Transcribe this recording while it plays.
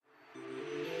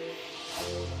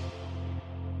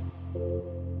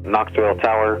Knoxville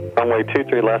Tower, runway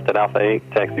 23 left at Alpha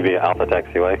 8, taxi via Alpha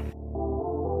Taxiway.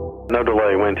 No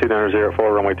delay, wind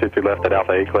 2904, runway 23 left at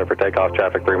Alpha 8, clear for takeoff,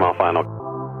 traffic 3 mile final.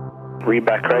 Read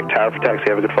back correct, tower for taxi,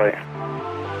 have a good flight.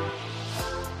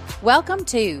 Welcome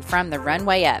to From the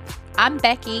Runway Up. I'm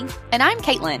Becky. And I'm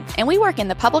Caitlin, and we work in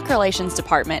the Public Relations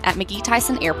Department at McGee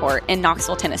Tyson Airport in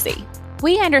Knoxville, Tennessee.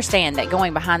 We understand that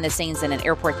going behind the scenes in an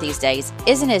airport these days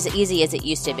isn't as easy as it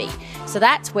used to be, so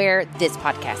that's where this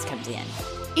podcast comes in.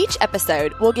 Each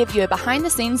episode will give you a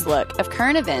behind-the-scenes look of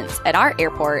current events at our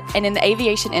airport and in the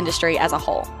aviation industry as a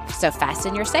whole. So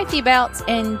fasten your safety belts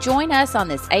and join us on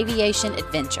this aviation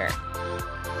adventure.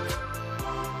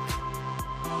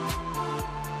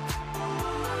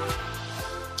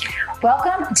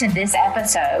 Welcome to this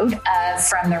episode of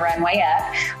From the Runway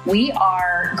Up. We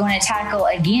are going to tackle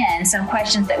again some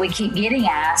questions that we keep getting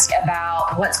asked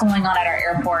about what's going on at our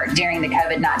airport during the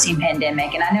COVID-19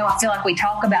 pandemic. And I feel like we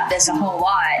talk about this a whole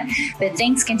lot, but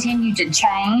things continue to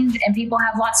change and people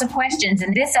have lots of questions.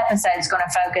 And this episode is going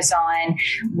to focus on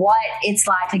what it's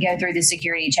like to go through the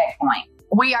security checkpoint.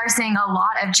 We are seeing a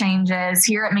lot of changes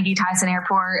here at McGee Tyson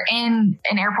Airport and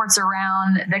in airports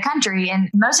around the country. And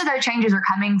most of those changes are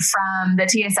coming from the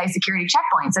TSA security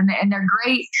checkpoints. And they're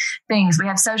great things. We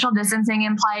have social distancing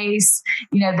in place.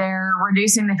 They're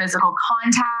reducing the physical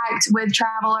contact with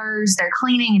travelers. They're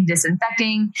cleaning and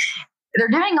disinfecting. They're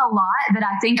doing a lot that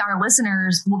I think our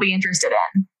listeners will be interested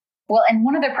in. Well, and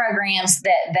one of the programs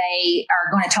that they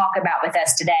are going to talk about with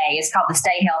us today is called the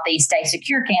Stay Healthy, Stay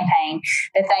Secure campaign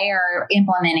that they are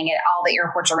implementing at all the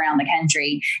airports around the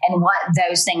country and what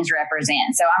those things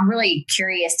represent. So I'm really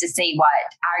curious to see what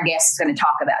our guest is going to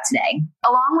talk about today.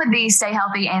 Along with the Stay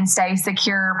Healthy and Stay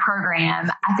Secure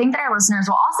program, I think that our listeners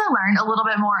will also learn a little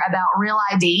bit more about Real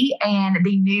ID and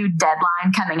the new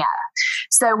deadline coming up.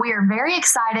 So we are very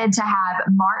excited to have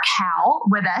Mark Howell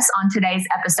with us on today's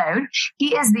episode.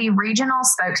 He is the regional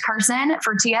spokesperson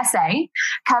for TSA,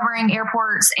 covering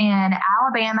airports in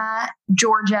Alabama,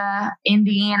 Georgia,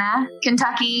 Indiana,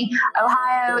 Kentucky,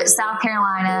 Ohio, South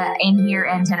Carolina, and here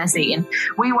in Tennessee. And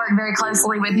we work very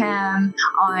closely with him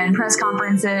on press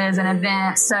conferences and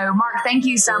events. So Mark, thank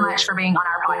you so much for being on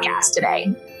our podcast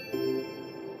today.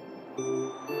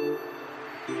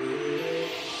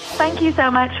 Thank you so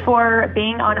much for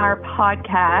being on our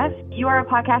podcast. You are a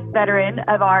podcast veteran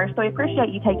of ours, so we appreciate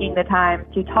you taking the time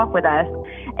to talk with us.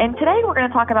 And today we're going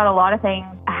to talk about a lot of things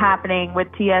happening with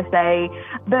TSA,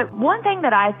 but one thing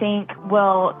that I think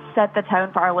will set the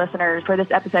tone for our listeners for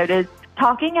this episode is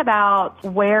talking about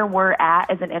where we're at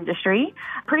as an industry.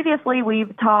 Previously,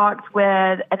 we've talked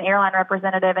with an airline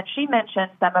representative, and she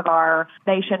mentioned some of our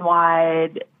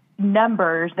nationwide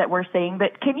numbers that we're seeing,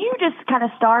 but can you just kind of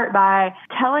start by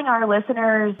telling our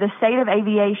listeners the state of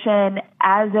aviation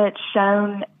as it's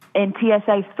shown in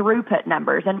TSA throughput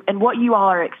numbers and what you all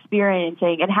are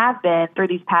experiencing and have been through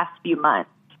these past few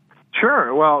months?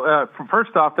 Sure. Well,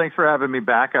 first off, thanks for having me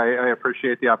back. I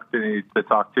appreciate the opportunity to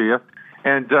talk to you.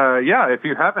 And if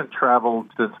you haven't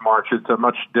traveled since March, it's a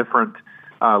much different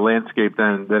landscape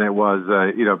than it was,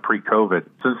 pre-COVID.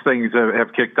 Since things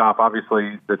have kicked off,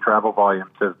 obviously the travel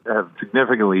volumes have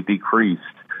significantly decreased,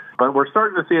 but we're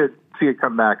starting to see it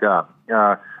come back up.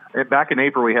 Back in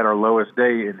April, we had our lowest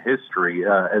day in history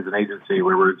as an agency.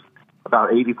 We were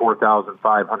about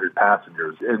 84,500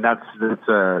 passengers, and that's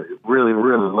really,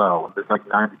 really low. It's like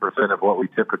 90% of what we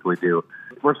typically do.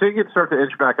 We're seeing it start to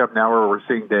inch back up now, where we're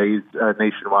seeing days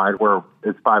nationwide where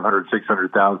it's 500,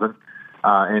 600,000.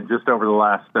 And just over the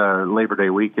last Labor Day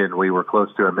weekend, we were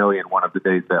close to 1 million one of the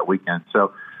days that weekend.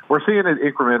 So we're seeing it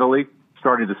incrementally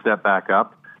starting to step back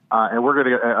up. And we're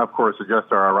going to, of course,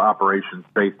 adjust our operations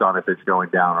based on if it's going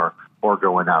down or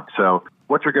going up. So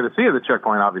what you're going to see at the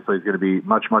checkpoint, obviously, is going to be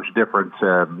much, much different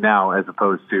now as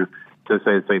opposed to say,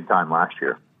 the same time last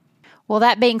year. Well,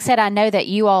 that being said, I know that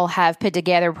you all have put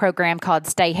together a program called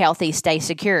Stay Healthy, Stay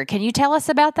Secure. Can you tell us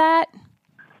about that?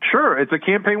 Sure. It's a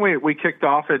campaign we kicked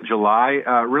off in July,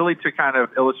 really to kind of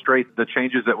illustrate the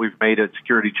changes that we've made at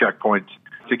security checkpoints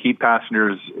to keep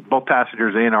both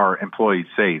passengers and our employees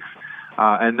safe.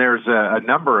 And there's a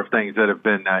number of things that have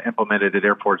been implemented at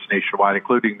airports nationwide,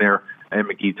 including there at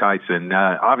McGee Tyson.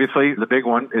 Obviously, the big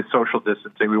one is social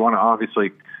distancing. We want to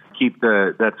obviously keep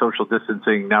that social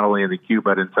distancing not only in the queue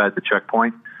but inside the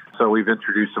checkpoint. So we've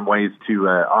introduced some ways to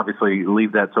obviously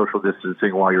leave that social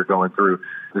distancing while you're going through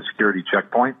the security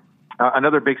checkpoint.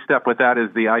 Another big step with that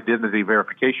is the identity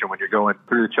verification. When you're going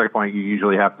through the checkpoint, you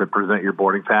usually have to present your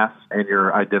boarding pass and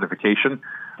your identification.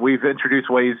 We've introduced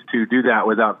ways to do that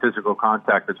without physical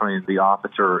contact between the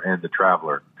officer and the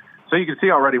traveler. So you can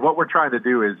see already what we're trying to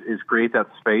do is create that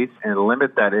space and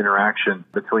limit that interaction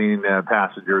between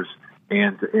passengers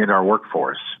and in our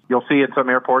workforce. You'll see in some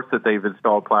airports that they've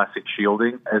installed plastic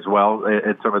shielding as well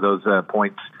at some of those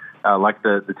points, like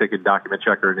the ticket document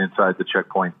checker and inside the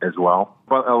checkpoint as well.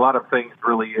 But a lot of things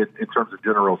really in terms of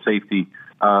general safety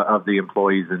of the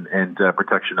employees and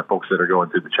protection of folks that are going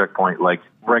through the checkpoint, like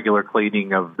regular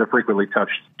cleaning of the frequently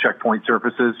touched checkpoint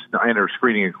surfaces and our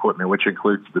screening equipment, which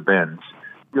includes the bins.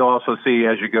 You'll also see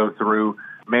as you go through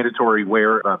mandatory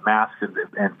wear of masks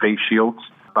and face shields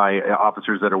by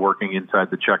officers that are working inside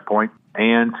the checkpoint.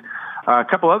 And a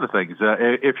couple other things.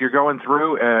 If you're going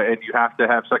through and you have to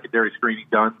have secondary screening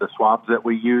done, the swabs that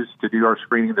we use to do our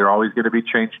screening, they're always going to be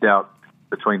changed out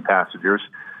between passengers.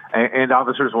 And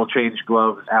officers will change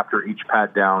gloves after each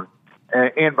pat down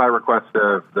and by request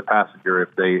of the passenger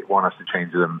if they want us to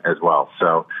change them as well.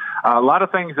 So a lot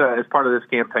of things as part of this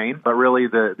campaign, but really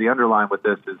the underline with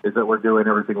this is that we're doing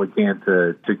everything we can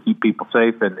to keep people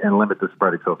safe and limit the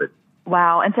spread of COVID.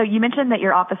 Wow. And so you mentioned that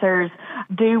your officers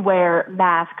do wear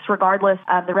masks regardless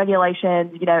of the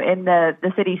regulations, in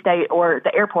the city, state, or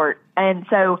the airport. And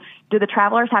so do the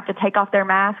travelers have to take off their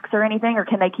masks or anything, or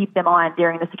can they keep them on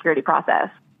during the security process?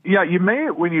 Yeah, you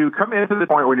may, when you come into the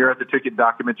point when you're at the ticket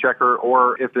document checker,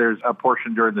 or if there's a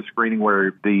portion during the screening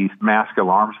where the mask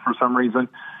alarms for some reason,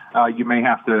 you may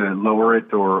have to lower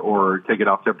it or take it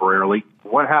off temporarily.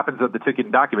 What happens at the ticket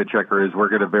and document checker is we're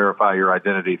going to verify your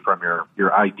identity from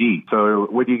your ID. So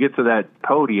when you get to that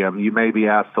podium, you may be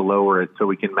asked to lower it so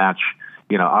we can match,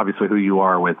 obviously who you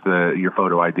are with your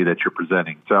photo ID that you're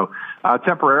presenting. So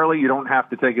temporarily, you don't have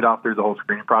to take it off through the whole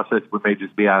screening process. We may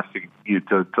just be asking you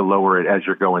to lower it as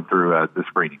you're going through the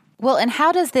screening. Well, and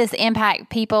how does this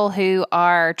impact people who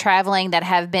are traveling that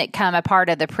have become a part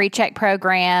of the PreCheck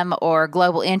program or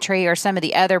Global Entry or some of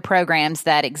the other programs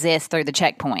that exist through the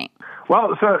checkpoint?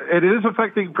 Well, so it is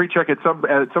affecting PreCheck at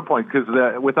some point because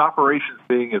with operations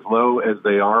being as low as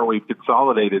they are, we've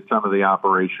consolidated some of the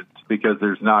operations because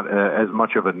there's not as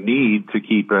much of a need to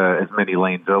keep as many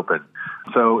lanes open.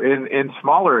 So in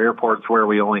smaller airports where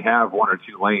we only have one or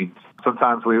two lanes,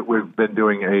 sometimes we've been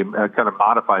doing a kind of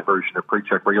modified version of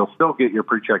PreCheck where you'll still get your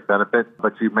PreCheck benefit,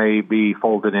 but you may be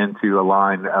folded into a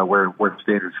line where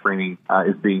standard screening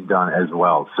is being done as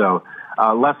well. So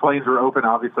less lanes are open,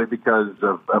 obviously, because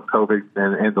of COVID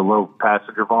and the low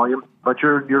passenger volume. But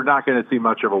you're not going to see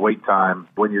much of a wait time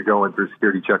when you're going through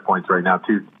security checkpoints right now,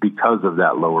 too, because of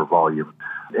that lower volume.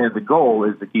 And the goal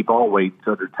is to keep all waits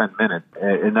under 10 minutes,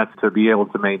 and that's to be able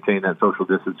to maintain that social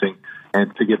distancing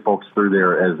and to get folks through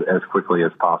there as quickly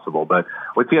as possible. But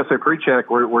with TSA PreCheck,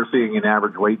 we're seeing an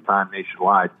average wait time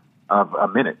nationwide of a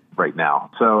minute right now.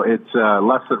 So it's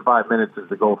less than 5 minutes is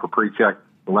the goal for PreCheck,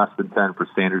 less than 10 for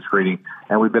standard screening,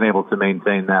 and we've been able to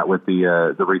maintain that with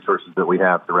the resources that we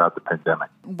have throughout the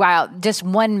pandemic. Wow, just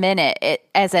 1 minute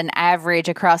as an average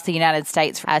across the United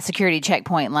States security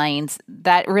checkpoint lanes.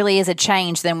 That really is a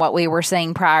change than what we were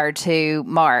seeing prior to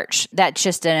March. That's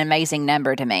just an amazing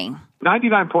number to me.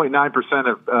 99.9%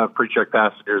 of PreCheck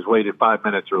passengers waited 5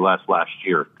 minutes or less last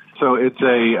year. So it's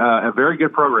a very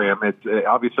good program. It's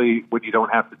obviously when you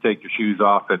don't have to take your shoes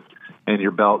off and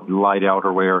your belt and light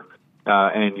outerwear,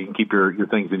 and you can keep your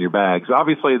things in your bags.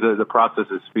 Obviously, the process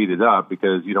is speeded up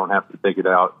because you don't have to take it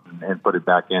out and put it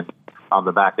back in on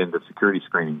the back end of security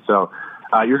screening. So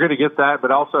you're going to get that,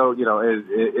 but also,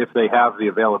 if they have the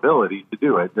availability to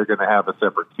do it, they're going to have a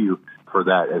separate queue for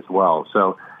that as well.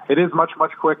 So it is much,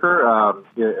 much quicker.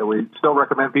 We still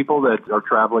recommend people that are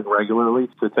traveling regularly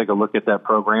to take a look at that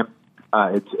program.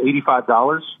 It's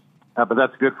 $85, but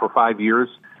that's good for 5 years.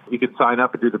 You can sign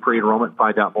up and do the pre-enrollment and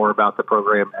find out more about the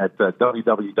program at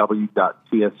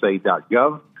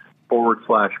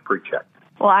www.tsa.gov/PreCheck.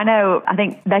 Well, I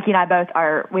think Becky and I both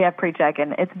we have PreCheck,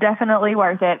 and it's definitely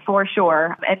worth it for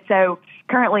sure. And so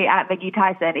currently at McGee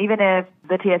Tyson, even if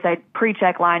the TSA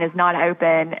PreCheck line is not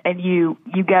open and you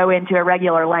go into a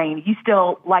regular lane, you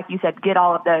still, like you said, get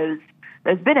all of those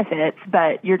benefits,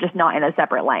 but you're just not in a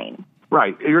separate lane.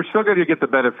 Right. You're still going to get the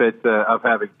benefit of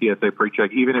having TSA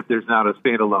PreCheck, even if there's not a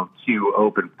standalone queue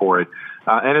open for it.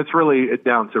 And it's really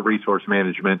down to resource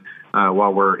management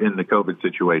while we're in the COVID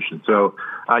situation. So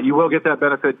you will get that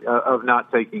benefit of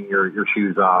not taking your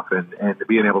shoes off and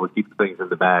being able to keep the things in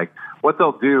the bag. What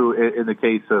they'll do in the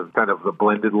case of kind of the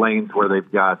blended lanes where they've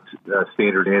got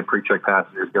standard and PreCheck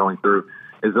passengers going through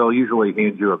is they'll usually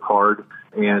hand you a card,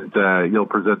 and you'll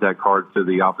present that card to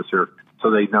the officer so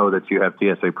they know that you have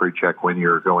TSA PreCheck when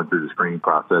you're going through the screening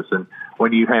process. And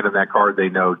when you hand them that card, they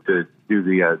know to do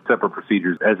the separate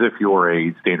procedures as if you're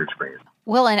a standard screener.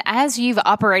 Well, and as you've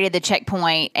operated the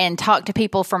checkpoint and talked to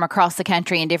people from across the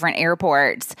country in different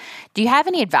airports, do you have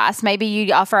any advice maybe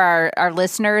you offer our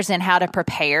listeners in how to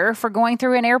prepare for going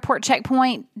through an airport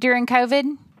checkpoint during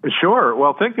COVID? Sure.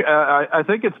 Well, I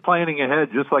think it's planning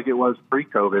ahead just like it was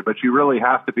pre-COVID, but you really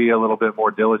have to be a little bit more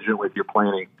diligent with your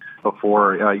planning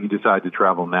before you decide to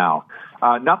travel now.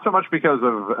 Not so much because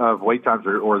of wait times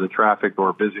or the traffic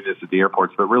or busyness at the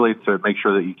airports, but really to make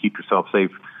sure that you keep yourself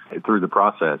safe through the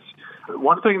process.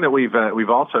 One thing that we've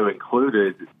also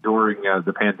included during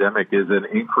the pandemic is an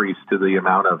increase to the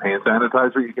amount of hand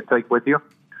sanitizer you can take with you.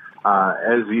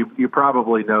 As you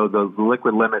probably know, the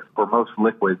liquid limit for most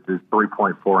liquids is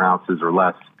 3.4 ounces or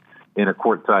less in a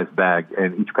quart-sized bag,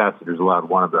 and each passenger is allowed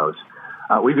one of those.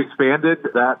 We've expanded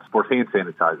that for hand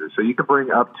sanitizer, so you can bring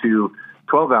up to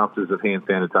 12 ounces of hand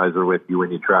sanitizer with you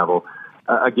when you travel.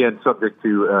 Again, subject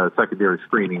to secondary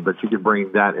screening, but you can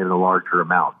bring that in a larger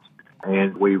amount.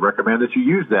 And we recommend that you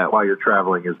use that while you're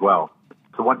traveling as well.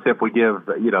 So one tip we give,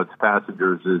 to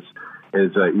passengers is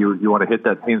you want to hit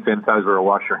that hand sanitizer or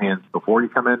wash your hands before you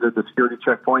come into the security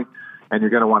checkpoint, and you're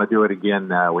going to want to do it again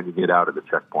when you get out of the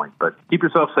checkpoint. But keep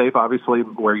yourself safe. Obviously,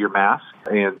 wear your mask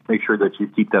and make sure that you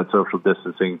keep that social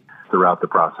distancing throughout the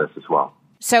process as well.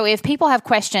 So if people have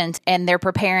questions and they're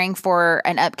preparing for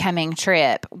an upcoming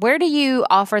trip, where do you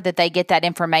offer that they get that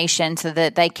information so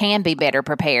that they can be better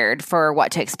prepared for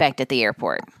what to expect at the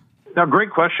airport? Now, great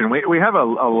question. We have a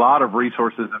lot of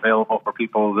resources available for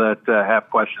people that have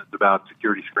questions about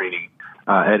security screening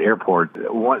at airport.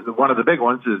 One of the big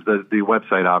ones is the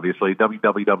website, obviously,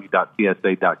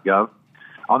 www.tsa.gov.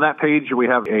 On that page, we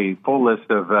have a full list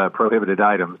of prohibited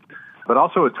items, but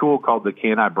also a tool called the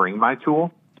Can I Bring My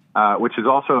tool, which is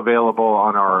also available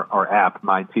on our app,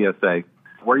 My TSA,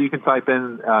 where you can type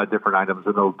in different items,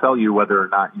 and it'll tell you whether or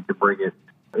not you can bring it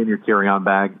in your carry-on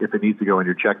bag, if it needs to go in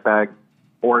your check bag,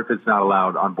 or if it's not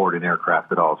allowed on board an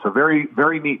aircraft at all. So very,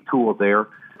 very neat tool there.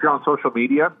 If you're on social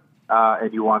media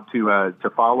and you want to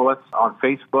follow us on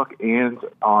Facebook and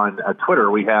on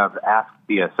Twitter, we have Ask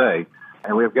TSA,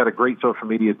 and we've got a great social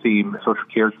media team, social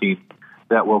care team,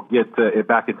 that will get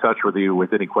back in touch with you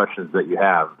with any questions that you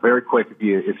have. Very quick,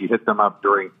 if you hit them up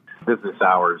during business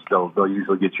hours, they'll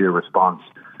usually get you a response,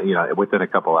 within a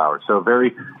couple hours. So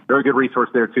very, very good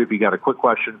resource there too. If you got a quick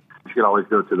question, you can always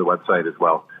go to the website as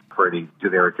well for any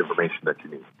generic information that you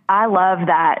need. I love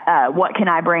that What Can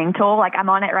I Bring tool. Like, I'm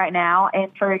on it right now.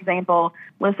 And for example,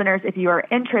 listeners, if you are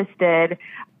interested,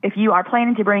 if you are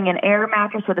planning to bring an air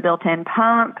mattress with a built-in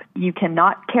pump, you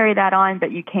cannot carry that on,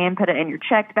 but you can put it in your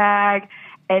checked bag.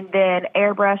 And then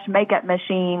airbrush makeup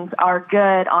machines are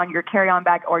good on your carry-on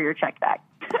bag or your checked bag.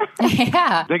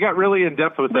 Yeah. They got really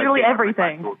in-depth with that. Literally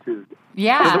everything. Too.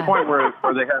 Yeah. To the point where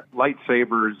they have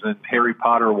lightsabers and Harry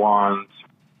Potter wands.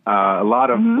 A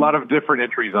lot of different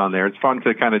entries on there. It's fun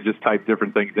to kind of just type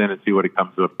different things in and see what it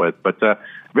comes up with. But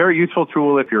very useful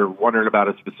tool if you're wondering about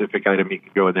a specific item. You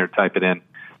can go in there, type it in,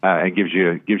 and gives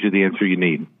you the answer you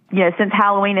need. Yeah, since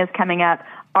Halloween is coming up,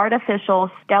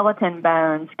 artificial skeleton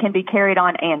bones can be carried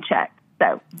on and checked.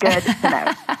 So good to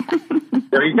know.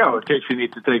 There you go, in case you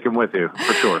need to take them with you,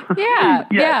 for sure.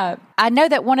 Yeah. I know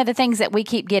that one of the things that we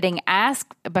keep getting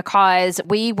asked, because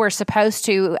we were supposed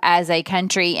to, as a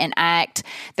country, enact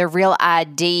the Real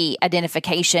ID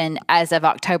identification as of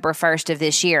October 1st of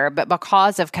this year, but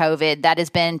because of COVID, that has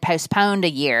been postponed a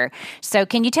year. So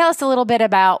can you tell us a little bit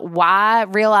about why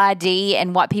Real ID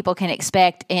and what people can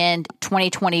expect in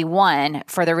 2021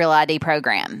 for the Real ID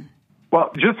program?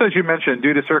 Well, just as you mentioned,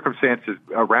 due to circumstances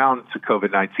around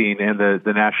COVID-19 and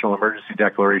the National Emergency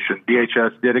Declaration,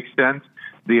 DHS did extend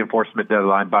the enforcement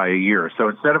deadline by a year. So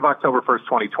instead of October 1st,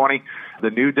 2020, the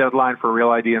new deadline for Real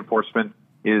ID enforcement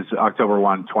is October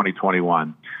 1, 2021.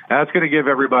 And that's going to give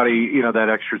everybody, that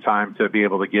extra time to be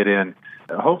able to get in,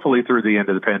 hopefully through the end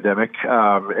of the pandemic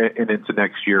and into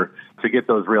next year, to get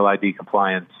those Real ID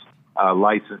compliance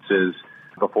licenses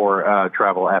before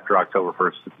travel after October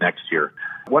 1st of next year.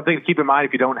 One thing to keep in mind,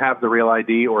 if you don't have the Real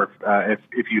ID, or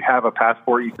if you have a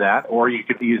passport, use that, or you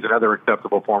could use another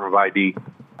acceptable form of ID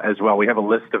as well. We have a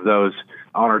list of those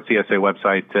on our TSA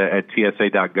website at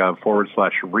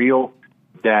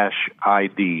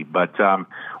tsa.gov/real-ID. But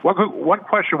one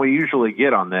question we usually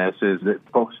get on this is that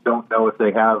folks don't know if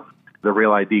they have the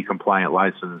Real ID compliant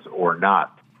license or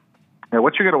not. Now,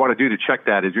 what you're going to want to do to check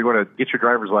that is you're going to get your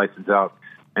driver's license out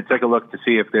and take a look to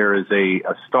see if there is a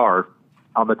star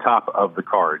on the top of the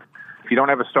card. If you don't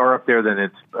have a star up there, then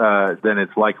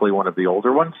it's likely one of the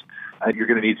older ones. And you're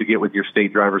going to need to get with your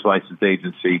state driver's license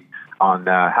agency on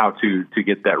how to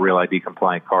get that Real ID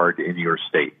compliant card in your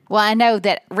state. Well, I know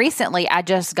that recently I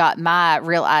just got my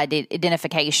Real ID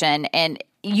identification, and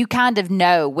you kind of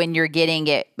know when you're getting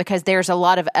it because there's a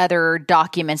lot of other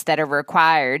documents that are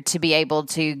required to be able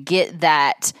to get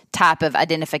that type of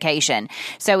identification.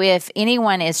 So if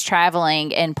anyone is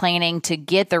traveling and planning to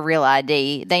get the Real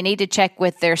ID, they need to check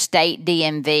with their state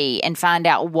DMV and find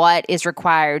out what is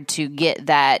required to get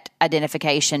that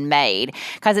identification made,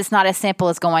 because it's not as simple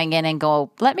as going in and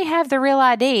go, let me have the Real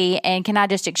ID and can I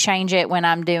just exchange it when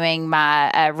I'm doing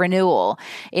my renewal.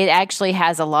 It actually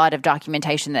has a lot of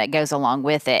documentation that goes along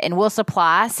with it. And we'll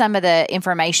supply some of the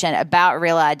information about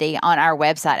Real ID on our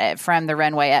website at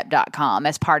FromTheRunwayUp.com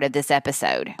as part of this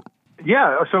episode.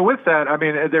 Yeah, so with that, I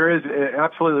mean, there is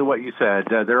absolutely what you said.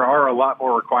 There are a lot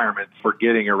more requirements for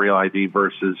getting a Real ID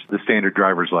versus the standard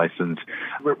driver's license.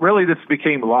 But really, this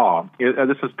became law.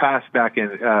 This was passed back in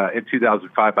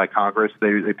 2005 by Congress.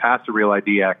 They passed the Real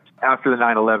ID Act after the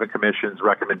 9/11 Commission's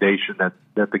recommendation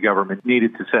that the government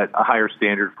needed to set a higher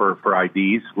standard for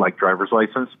IDs like driver's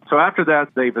license. So after that,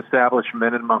 they've established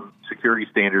minimum security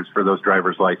standards for those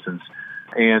driver's license.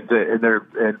 And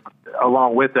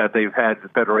along with that, they've had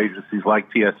federal agencies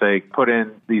like TSA put in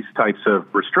these types of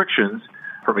restrictions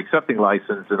from accepting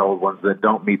license and old ones that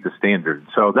don't meet the standards.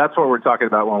 So that's what we're talking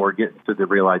about when we're getting to the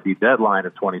Real ID deadline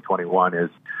of 2021 is,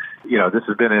 this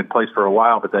has been in place for a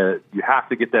while, but you have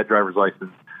to get that driver's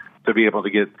license to be able to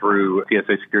get through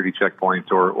TSA security checkpoints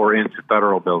or into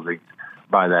federal buildings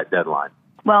by that deadline.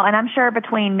 Well, and I'm sure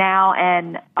between now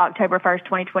and October 1st,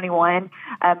 2021,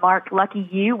 Mark, lucky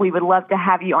you, we would love to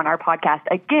have you on our podcast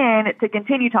again to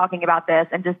continue talking about this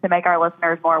and just to make our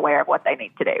listeners more aware of what they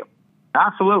need to do.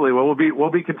 Absolutely. Well, we'll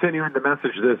be continuing to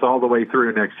message this all the way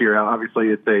through next year. Obviously,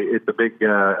 it's a big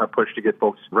push to get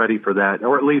folks ready for that,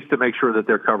 or at least to make sure that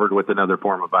they're covered with another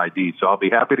form of ID. So I'll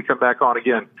be happy to come back on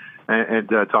again and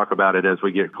talk about it as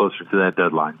we get closer to that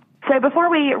deadline. So before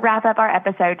we wrap up our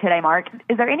episode today, Mark,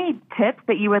 is there any tips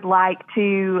that you would like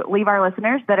to leave our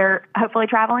listeners that are hopefully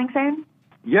traveling soon?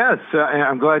 Yes,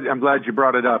 I'm glad you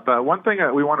brought it up. One thing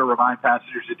we want to remind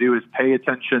passengers to do is pay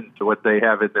attention to what they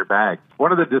have in their bag.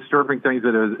 One of the disturbing things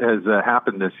that has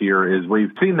happened this year is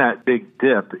we've seen that big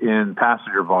dip in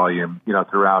passenger volume,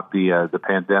 throughout the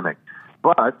pandemic.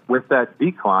 But with that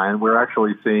decline, we're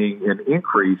actually seeing an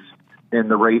increase in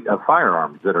the rate of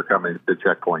firearms that are coming to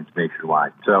checkpoints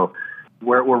nationwide. So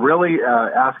we're really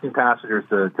asking passengers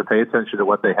to pay attention to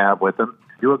what they have with them.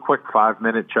 Do a quick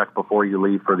 5-minute check before you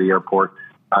leave for the airport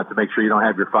to make sure you don't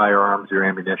have your firearms, your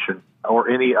ammunition, or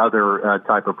any other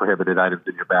type of prohibited items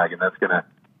in your bag. And that's going to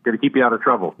keep you out of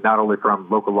trouble, not only from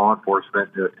local law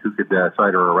enforcement who could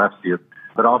cite or arrest you,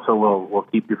 but also will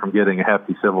keep you from getting a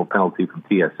hefty civil penalty from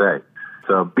TSA.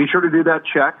 So be sure to do that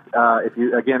check.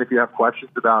 If you have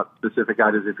questions about specific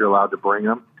items, if you're allowed to bring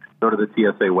them, go to the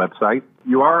TSA website.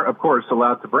 You are, of course,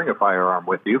 allowed to bring a firearm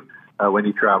with you when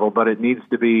you travel, but it needs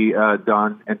to be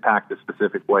done and packed a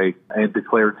specific way and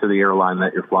declared to the airline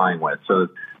that you're flying with. So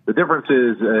the difference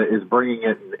is bringing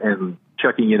it and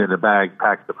checking it in a bag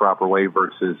packed the proper way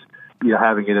versus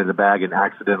having it in a bag and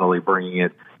accidentally bringing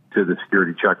it to the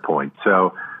security checkpoint.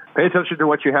 So pay attention to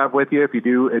what you have with you. If you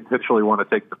do intentionally want to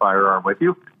take the firearm with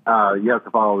you, you have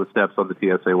to follow the steps on the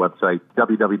TSA website,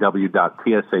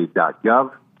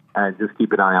 www.tsa.gov, and just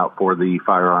keep an eye out for the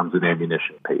firearms and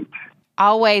ammunition page.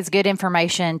 Always good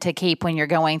information to keep when you're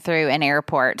going through an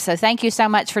airport. So thank you so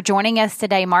much for joining us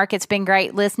today, Mark. It's been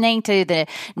great listening to the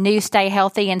new Stay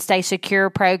Healthy and Stay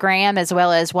Secure program, as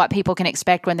well as what people can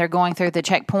expect when they're going through the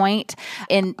checkpoint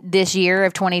in this year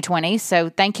of 2020. So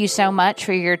thank you so much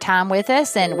for your time with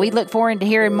us. And we look forward to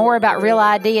hearing more about Real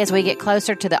ID as we get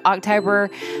closer to the October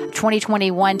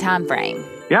 2021 timeframe.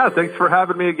 Yeah, thanks for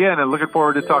having me again, and looking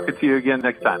forward to talking to you again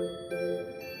next time.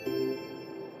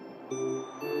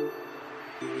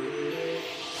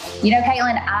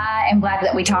 Caitlin, I am glad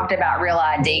that we talked about Real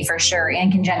ID for sure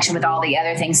in conjunction with all the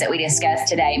other things that we discussed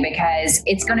today, because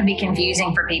it's going to be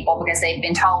confusing for people because they've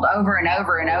been told over and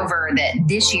over and over that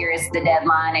this year is the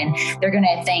deadline, and they're going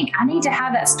to think, I need to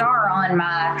have that star on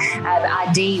my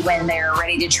ID when they're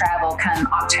ready to travel come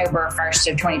October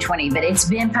 1st of 2020, but it's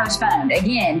been postponed.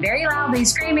 Again, very loudly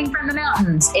screaming from the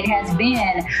mountains, it has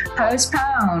been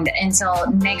postponed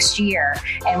until next year,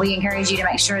 and we encourage you to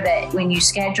make sure that when you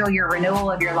schedule your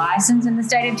renewal of your license in the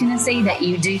state of Tennessee, that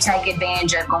you do take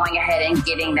advantage of going ahead and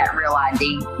getting that Real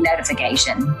ID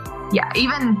notification. Yeah,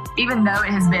 even though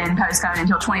it has been postponed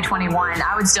until 2021,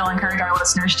 I would still encourage our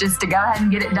listeners just to go ahead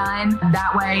and get it done.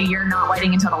 That way you're not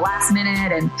waiting until the last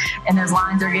minute and those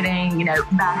lines are getting,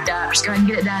 backed up. Just go ahead and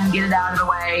get it done, get it out of the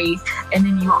way, and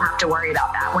then you won't have to worry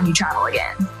about that when you travel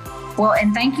again. Well,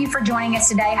 and thank you for joining us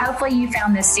today. Hopefully you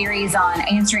found this series on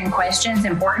answering questions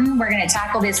important. We're going to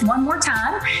tackle this one more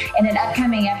time in an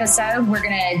upcoming episode. We're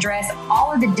going to address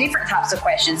all of the different types of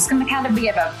questions. It's going to kind of be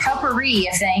a potpourri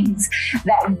of things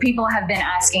that people have been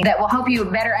asking that will help you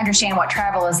better understand what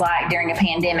travel is like during a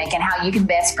pandemic and how you can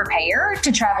best prepare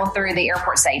to travel through the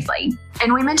airport safely.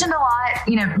 And we mentioned a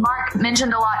lot, Mark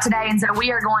mentioned a lot today, and so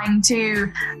we are going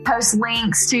to post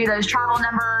links to those travel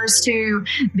numbers, to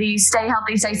the Stay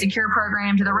Healthy, Stay Secure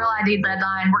program, to the Real ID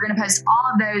deadline. We're going to post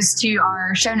all of those to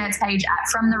our show notes page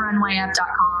at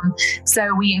FromTheRunwayUp.com.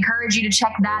 So we encourage you to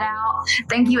check that out.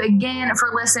 Thank you again for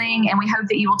listening, and we hope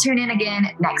that you will tune in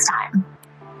again next time.